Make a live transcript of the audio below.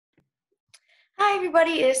Hi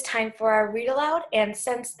everybody, it is time for our read aloud, and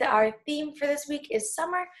since our theme for this week is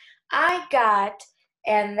summer, I got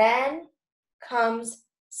And Then Comes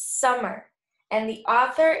Summer. And the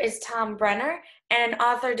author is Tom Brenner, and an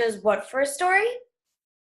author does what for a story?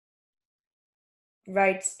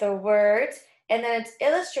 Writes the words, and then it's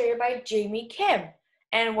illustrated by Jamie Kim.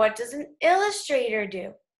 And what does an illustrator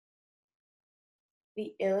do?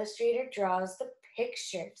 The illustrator draws the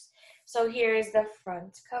pictures. So here is the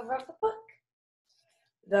front cover of the book,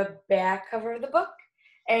 the back cover of the book,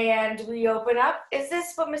 and we open up. Is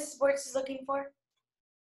this what Mrs. Bortz is looking for?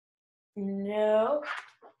 No.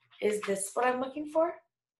 Is this what I'm looking for?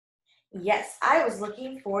 Yes, I was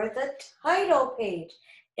looking for the title page.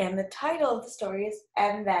 And the title of the story is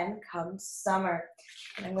And Then Comes Summer.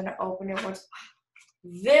 And I'm going to open it once.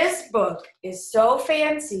 This book is so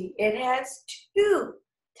fancy. It has 2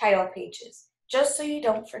 title pages, just so you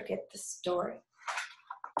don't forget the story.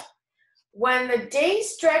 When the days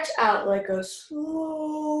stretch out like a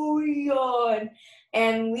slow yawn,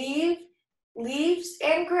 and leaves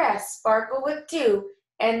and grass sparkle with dew,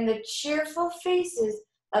 and the cheerful faces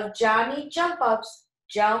of Johnny Jump-Ups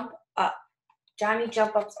jump up. Johnny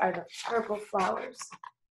Jump-Ups are the purple flowers.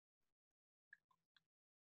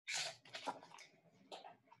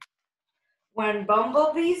 When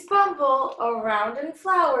bumblebees bumble around in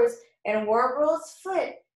flowers, and warblers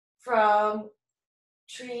flit from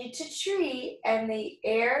tree to tree, and the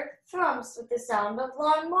air thrums with the sound of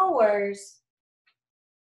lawn mowers.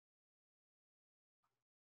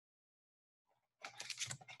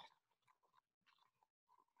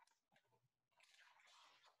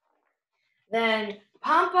 Then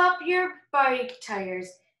pump up your bike tires,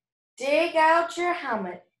 dig out your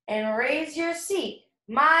helmet, and raise your seat.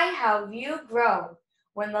 My, how you've grown.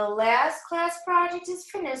 When the last class project is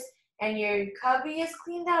finished and your cubby is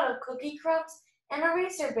cleaned out of cookie crumbs and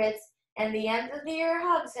eraser bits, and the end of the year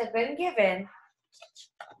hugs have been given,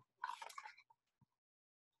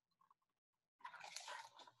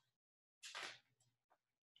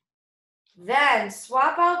 then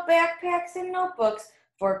swap out backpacks and notebooks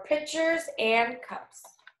for pitchers and cups.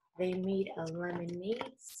 They made a lemonade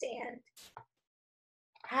stand.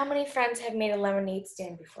 How many friends have made a lemonade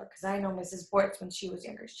stand before? Because I know Mrs. Bortz, when she was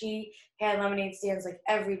younger, she had lemonade stands like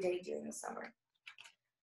every day during the summer.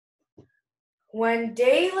 When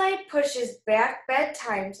daylight pushes back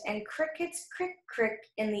bedtimes and crickets crick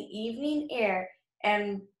in the evening air,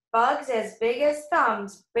 and bugs as big as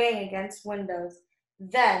thumbs bang against windows,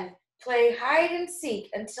 then play hide and seek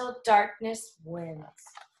until darkness wins.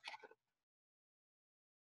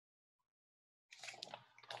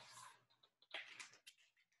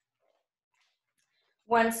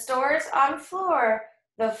 When stores on floor,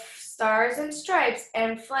 the stars and stripes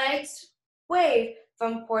and flags wave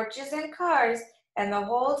from porches and cars, and the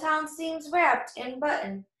whole town seems wrapped in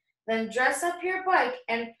button, then dress up your bike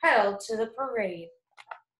and pedal to the parade.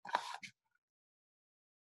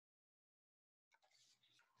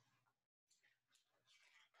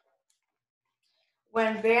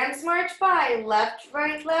 When bands march by, left,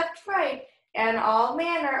 right, and all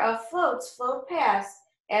manner of floats float past,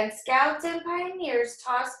 and scouts and pioneers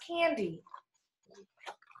toss candy.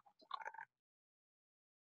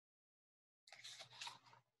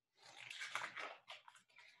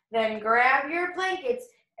 Then grab your blankets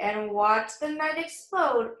and watch the night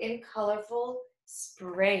explode in colorful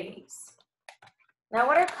sprays. Now,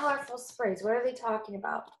 what are colorful sprays? What are they talking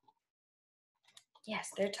about? Yes,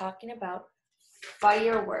 they're talking about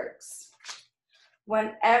fireworks.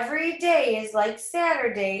 When every day is like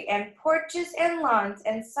Saturday, and porches and lawns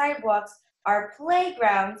and sidewalks are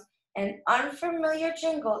playgrounds, an unfamiliar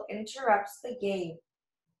jingle interrupts the game.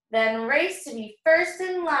 Then race to be first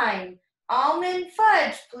in line. Almond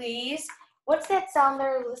fudge, please. What's that sound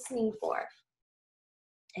they're listening for?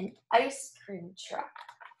 An ice cream truck.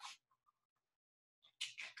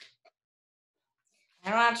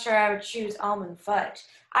 I'm not sure I would choose almond fudge.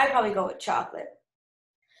 I'd probably go with chocolate.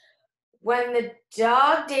 When the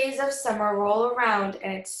dog days of summer roll around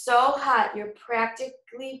and it's so hot you're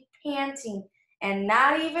practically panting and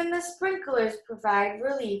not even the sprinklers provide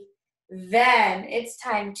relief, then it's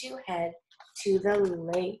time to head to the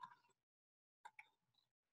lake.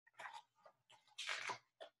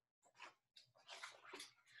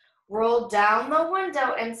 Roll down the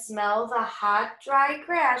window and smell the hot, dry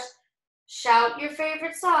grass. Shout your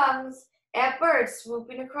favorite songs at birds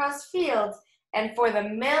swooping across fields, and for the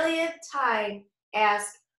millionth time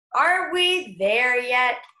ask, are we there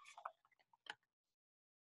yet?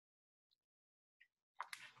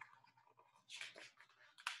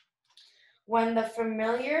 When the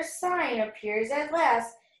familiar sign appears at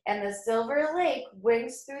last and the silver lake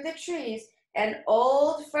winks through the trees, and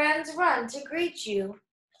old friends run to greet you.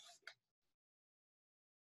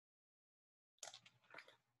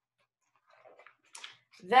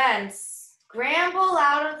 Then scramble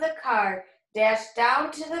out of the car, dash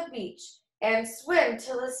down to the beach, and swim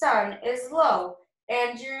till the sun is low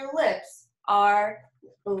and your lips are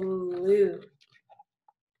blue.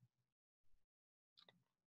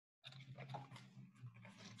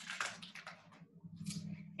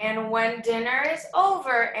 And when dinner is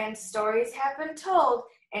over and stories have been told,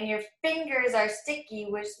 and your fingers are sticky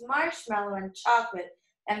with marshmallow and chocolate,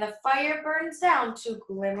 and the fire burns down to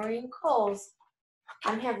glimmering coals,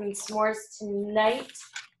 I'm having s'mores tonight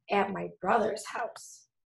at my brother's house.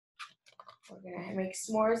 We're gonna make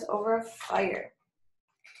s'mores over a fire.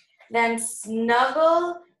 Then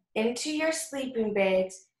snuggle into your sleeping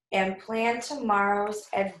bags and plan tomorrow's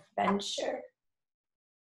adventure.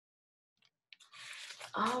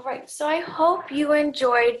 All right, so I hope you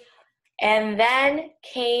enjoyed. And then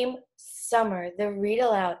came summer, the read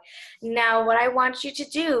aloud. Now, what I want you to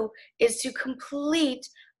do is to complete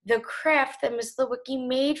the craft that Miss Lewicki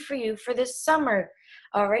made for you for this summer.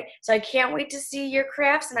 All right, so I can't wait to see your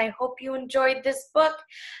crafts, and I hope you enjoyed this book.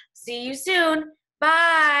 See you soon.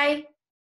 Bye.